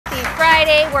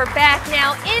Friday. We're back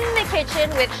now in the kitchen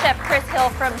with Chef Chris Hill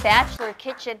from Bachelor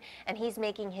Kitchen, and he's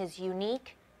making his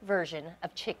unique version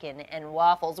of chicken and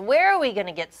waffles. Where are we going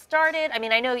to get started? I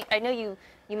mean, I know you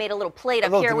made a little plate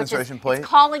up here, which is it's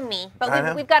calling me,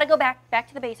 but we've got to go back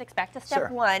to the basics, back to step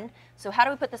one. So how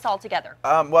do we put this all together?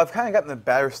 Well, I've kind of gotten the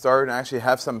batter started, and I actually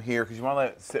have some here because you want to let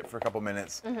it sit for a couple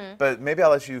minutes. But maybe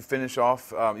I'll let you finish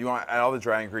off. You want to add all the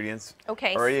dry ingredients.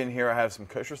 Okay. Already in here, I have some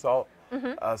kosher salt,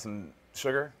 some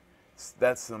sugar.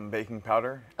 That's some baking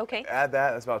powder. Okay. Add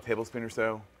that. That's about a tablespoon or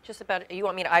so. Just about. You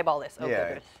want me to eyeball this? Okay,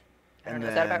 yeah. good. I don't know.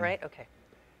 Is that about right? Okay.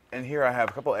 And here I have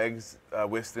a couple eggs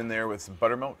whisked in there with some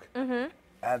buttermilk.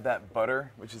 Add that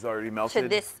butter, which is already melted. To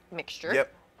this mixture.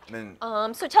 Yep. And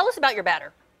then, so tell us about your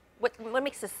batter. What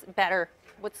makes this batter?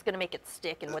 What's going to make it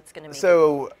stick, and what's going to make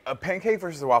it? A pancake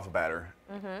versus a waffle batter.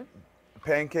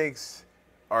 Pancakes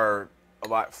are a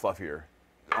lot fluffier,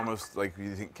 almost like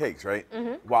you think cakes, right?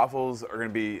 Waffles are going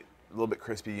to be a little bit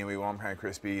crispy, and we want them kind of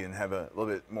crispy and have a little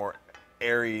bit more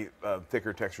airy,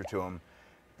 thicker texture to them.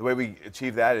 The way we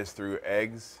achieve that is through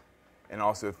eggs and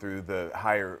also through the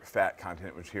higher fat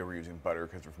content, which here we're using butter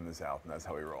because we're from the South, and that's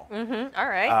how we roll. All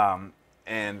right.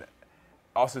 And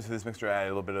also to this mixture, I add a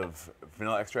little bit of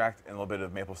vanilla extract and a little bit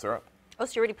of maple syrup. Oh,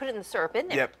 so you already put it in the syrup in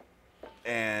there? Yep.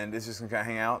 And it's just going to kind of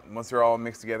hang out. And once they're all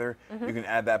mixed together, you can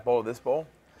add that bowl to this bowl.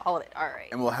 All of it, all right.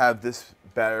 And we'll have this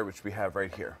batter, which we have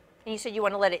right here. And you said you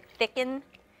want to let it thicken?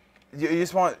 You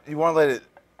want to let it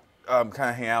kind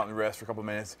of hang out and rest for a couple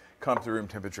minutes, come up to room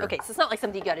temperature. Okay, so it's not like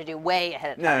something you got to do way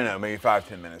ahead of time. No, maybe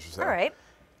 5-10 minutes or so. All right.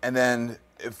 And then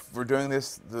if we're doing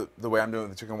this the way I'm doing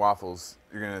with the chicken waffles,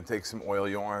 you're going to take some oil.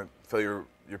 You don't want to fill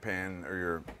your pan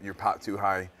or your pot too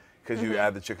high because you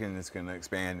add the chicken, it's going to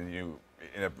expand, and you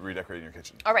end up redecorating your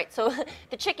kitchen. All right, so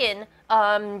the chicken,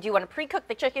 do you want to pre-cook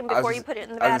the chicken before you put it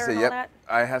in the batter and all that?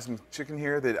 I have some chicken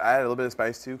here that I add a little bit of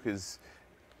spice to because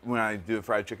when I do a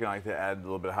fried chicken, I like to add a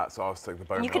little bit of hot sauce to like the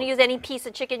buttermilk. You can use any piece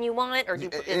of chicken you want, or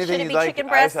should it be like. chicken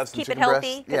breast? Keep it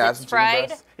healthy because it's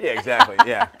fried. Yeah, exactly.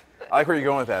 Yeah, I like where you're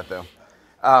going with that though.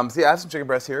 So yeah, I have some chicken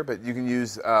breast here, but you can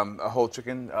use a whole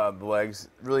chicken, the legs,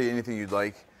 really anything you'd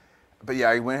like. But yeah,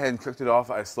 I went ahead and cooked it off.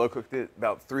 I slow cooked it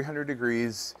about 300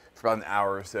 degrees for about an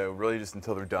hour or so, really just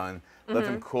until they're done. Let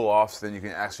them cool off, so then you can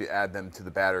actually add them to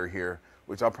the batter here,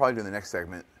 which I'll probably do in the next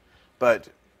segment. But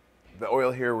the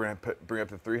oil here, we're going to bring up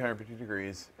to 350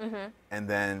 degrees. And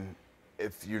then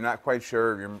if you're not quite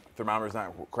sure, if your thermometer's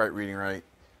not quite reading right,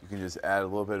 you can just add a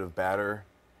little bit of batter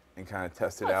and kind of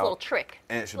test it out. It's a little trick.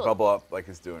 And it should bubble up like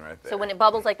it's doing right there. So when it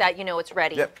bubbles like that, you know it's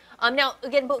ready. Yep. Now,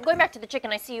 again, going back to the chicken,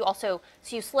 I see you also,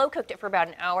 so you slow cooked it for about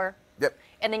an hour. Yep.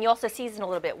 And then you also season a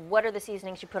little bit. What are the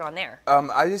seasonings you put on there?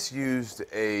 I just used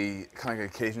a kind of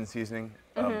like a Cajun seasoning,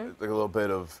 like a little bit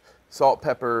of salt,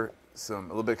 pepper, a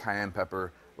little bit of cayenne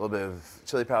pepper, a little bit of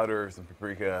chili powder, some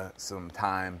paprika, some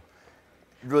thyme.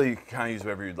 Really kind of use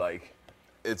whatever you'd like.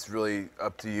 It's really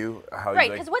up to you how you like.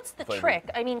 Right, because what's the trick?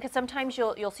 I mean, because sometimes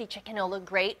you'll see chicken, it'll look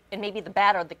great, and maybe the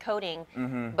batter, the coating,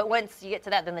 but once you get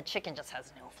to that, then the chicken just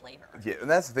has no flavor. Yeah, and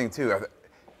that's the thing too.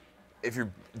 If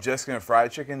you're just gonna fry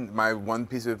chicken, my one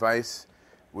piece of advice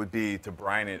would be to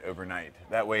brine it overnight.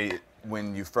 That way,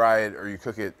 when you fry it or you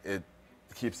cook it, it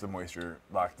keeps the moisture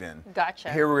locked in.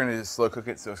 Gotcha. Here we're gonna just slow cook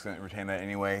it, so it's gonna retain that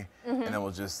anyway, and then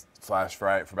we'll just flash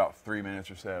fry it for about 3 minutes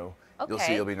or so. Okay. You'll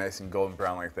see it'll be nice and golden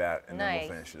brown like that, and then we'll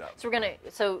finish it up. So we're gonna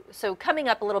so coming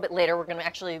up a little bit later, we're gonna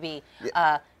actually be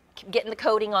getting the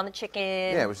coating on the chicken.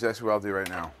 Yeah, which is actually what I'll do right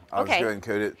now. I'll just go ahead and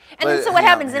coat it. And then so what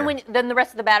happens? Then the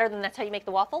rest of the batter, then that's how you make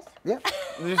the waffles? Yeah,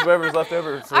 just whatever's left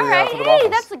over for, all right, for the waffles. Hey,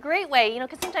 that's a great way, you know,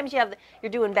 because sometimes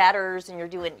you're doing batters and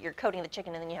you're coating the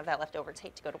chicken and then you have that left over. It's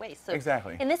hate to go to waste. So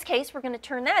exactly. In this case, we're going to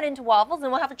turn that into waffles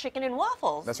and we'll have a chicken and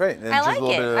waffles. That's right. And I like just a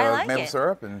little bit of maple it.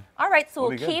 syrup and all right, so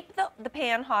we'll keep the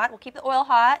pan hot. We'll keep the oil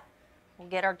hot. We'll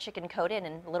get our chicken coated,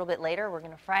 and a little bit later, we're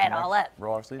going to fry it all up.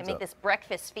 Roll our sleeves and make this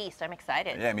breakfast feast. I'm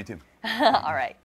excited. Yeah, me too. All right.